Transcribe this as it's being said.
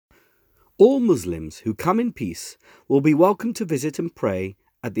All Muslims who come in peace will be welcome to visit and pray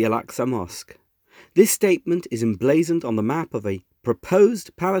at the Al-Aqsa Mosque. This statement is emblazoned on the map of a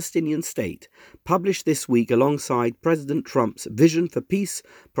proposed Palestinian state published this week alongside President Trump's vision for peace,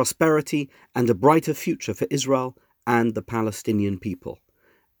 prosperity, and a brighter future for Israel and the Palestinian people.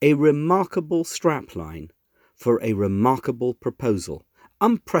 A remarkable strapline for a remarkable proposal,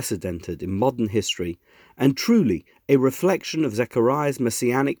 unprecedented in modern history, and truly a reflection of Zechariah's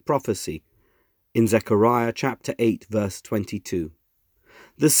messianic prophecy in Zechariah chapter 8, verse 22.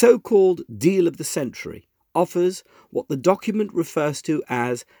 The so-called deal of the century offers what the document refers to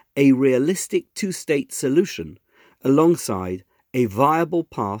as a realistic two-state solution alongside a viable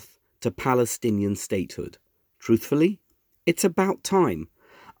path to Palestinian statehood. Truthfully, it's about time.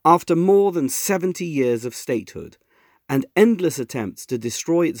 After more than 70 years of statehood and endless attempts to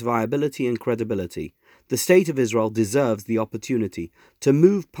destroy its viability and credibility, the State of Israel deserves the opportunity to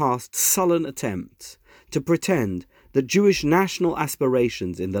move past sullen attempts to pretend that Jewish national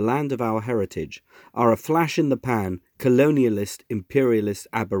aspirations in the land of our heritage are a flash-in-the-pan, colonialist, imperialist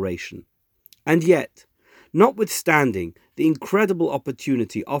aberration. And yet, notwithstanding the incredible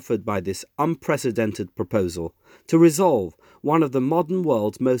opportunity offered by this unprecedented proposal to resolve one of the modern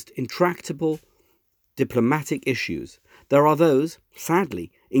world's most intractable diplomatic issues, there are those, sadly,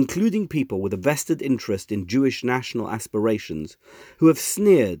 including people with a vested interest in Jewish national aspirations, who have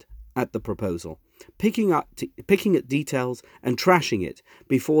sneered at the proposal, picking at details and trashing it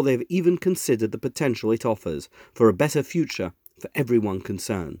before they've even considered the potential it offers for a better future for everyone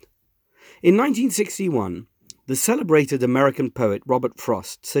concerned. In 1961, the celebrated American poet Robert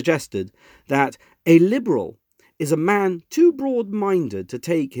Frost suggested that a liberal is a man too broad-minded to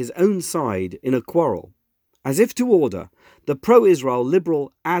take his own side in a quarrel. As if to order, the pro-Israel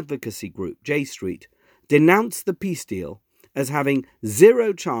liberal advocacy group J Street denounced the peace deal as having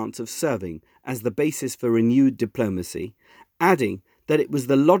zero chance of serving as the basis for renewed diplomacy, adding that it was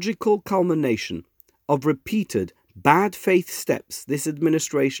the logical culmination of repeated bad faith steps this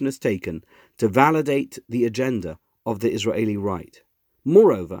administration has taken to validate the agenda of the Israeli right.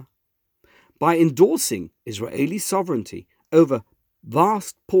 Moreover, by endorsing Israeli sovereignty over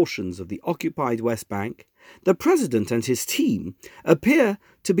vast portions of the occupied West Bank, the president and his team appear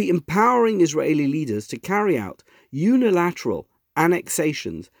to be empowering Israeli leaders to carry out unilateral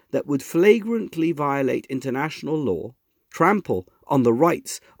annexations that would flagrantly violate international law, trample on the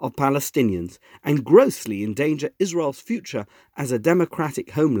rights of Palestinians, and grossly endanger Israel's future as a democratic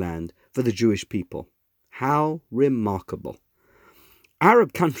homeland for the Jewish people. How remarkable!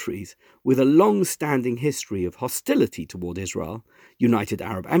 Arab countries with a long-standing history of hostility toward Israel, United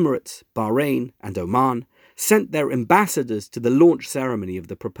Arab Emirates, Bahrain, and Oman, sent their ambassadors to the launch ceremony of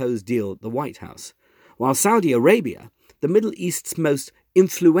the proposed deal at the White House, while Saudi Arabia, the Middle East's most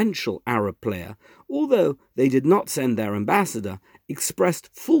influential Arab player, although they did not send their ambassador,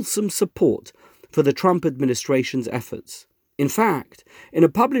 expressed fulsome support for the Trump administration's efforts. In fact, in a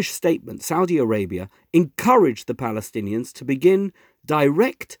published statement, Saudi Arabia encouraged the Palestinians to begin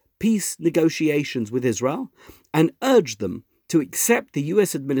direct peace negotiations with Israel and urged them to accept the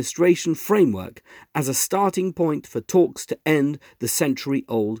US administration framework as a starting point for talks to end the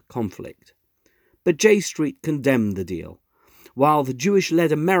century-old conflict. But J Street condemned the deal, while the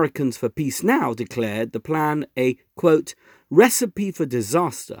Jewish-led Americans for Peace Now declared the plan a, quote, recipe for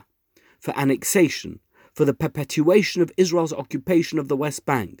disaster, for annexation, for the perpetuation of Israel's occupation of the West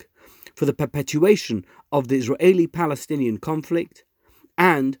Bank, for the perpetuation of the Israeli-Palestinian conflict,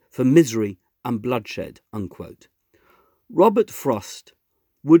 and for misery and bloodshed, unquote. Robert Frost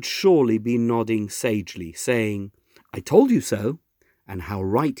would surely be nodding sagely, saying, I told you so, and how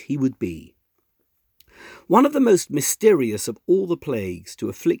right he would be. One of the most mysterious of all the plagues to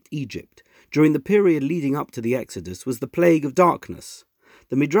afflict Egypt during the period leading up to the Exodus was the plague of darkness.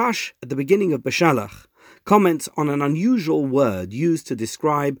 The Midrash at the beginning of Beshalach comments on an unusual word used to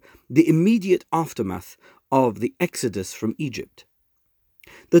describe the immediate aftermath of the Exodus from Egypt.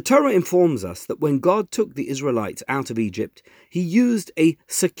 The Torah informs us that when God took the Israelites out of Egypt, he used a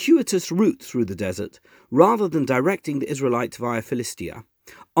circuitous route through the desert rather than directing the Israelites via Philistia,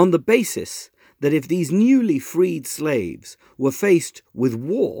 on the basis that if these newly freed slaves were faced with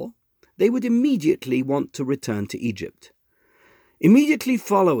war, they would immediately want to return to Egypt. Immediately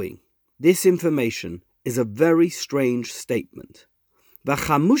following this information is a very strange statement.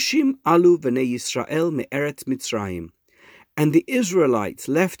 V'chamushim alu v'nei Yisrael me'eretz Mitzrayim. And the Israelites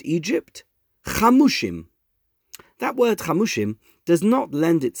left Egypt chamushim. That word chamushim does not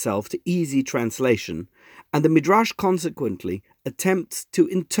lend itself to easy translation, and the Midrash consequently attempts to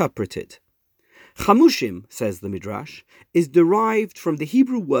interpret it. Chamushim, says the Midrash, is derived from the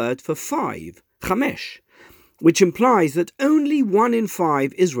Hebrew word for 5, chamesh, which implies that only 1 in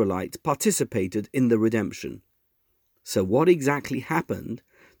 5 Israelites participated in the redemption. So what exactly happened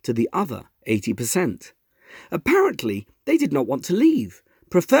to the other 80%? Apparently, they did not want to leave,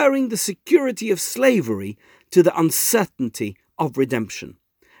 preferring the security of slavery to the uncertainty of redemption.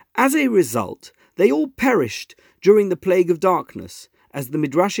 As a result, they all perished during the plague of darkness, as the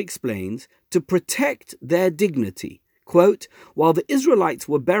Midrash explains, to protect their dignity. Quote, while the Israelites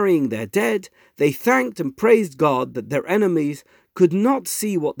were burying their dead, they thanked and praised God that their enemies could not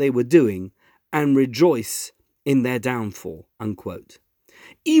see what they were doing and rejoice in their downfall. Unquote.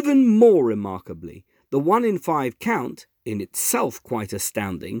 Even more remarkably, the 1 in 5 count, in itself quite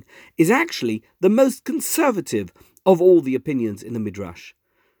astounding, is actually the most conservative of all the opinions in the Midrash.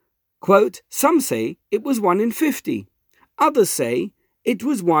 Quote, some say it was 1 in 50. Others say it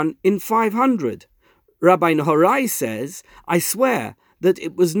was 1 in 500. Rabbi Nehorai says, I swear that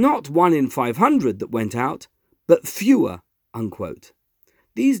it was not 1 in 500 that went out, but fewer. Unquote.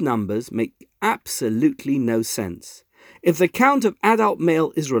 These numbers make absolutely no sense. If the count of adult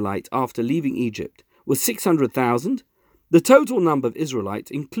male Israelites after leaving Egypt was 600,000, the total number of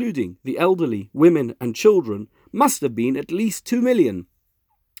Israelites, including the elderly, women and children, must have been at least 2 million.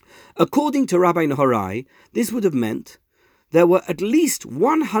 According to Rabbi Nehorai, this would have meant there were at least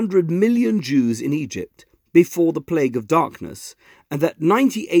 100 million Jews in Egypt before the plague of darkness, and that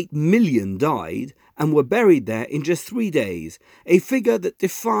 98 million died and were buried there in just 3 days, a figure that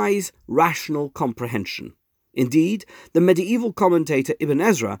defies rational comprehension. Indeed, the medieval commentator Ibn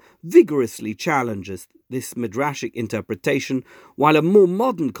Ezra vigorously challenges this midrashic interpretation, while a more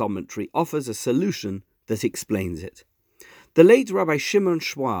modern commentary offers a solution that explains it. The late Rabbi Shimon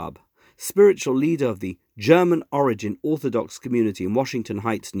Schwab, spiritual leader of the German-origin Orthodox community in Washington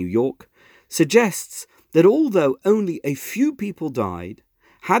Heights, New York, suggests that although only a few people died,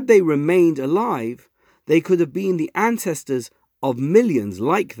 had they remained alive, they could have been the ancestors of millions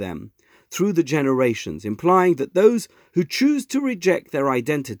like them through the generations, implying that those who choose to reject their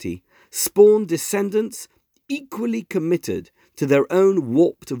identity spawn descendants equally committed to their own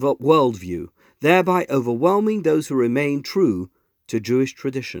warped worldview, thereby overwhelming those who remain true to Jewish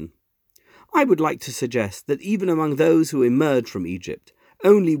tradition. I would like to suggest that even among those who emerged from Egypt,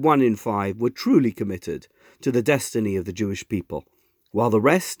 only 1 in 5 were truly committed to the destiny of the Jewish people, while the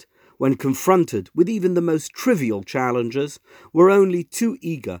rest, when confronted with even the most trivial challenges, were only too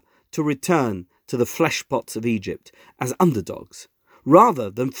eager to return to the fleshpots of Egypt as underdogs, rather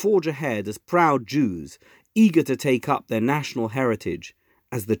than forge ahead as proud Jews, eager to take up their national heritage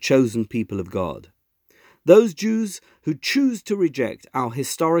as the chosen people of God. Those Jews who choose to reject our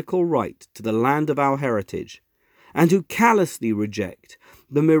historical right to the land of our heritage, and who callously reject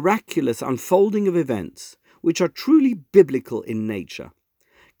the miraculous unfolding of events which are truly biblical in nature,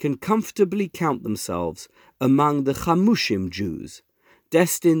 can comfortably count themselves among the Chamushim Jews,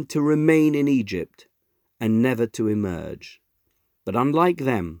 destined to remain in Egypt and never to emerge. But unlike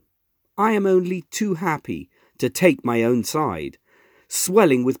them, I am only too happy to take my own side,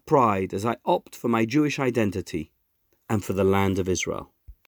 swelling with pride as I opt for my Jewish identity and for the land of Israel.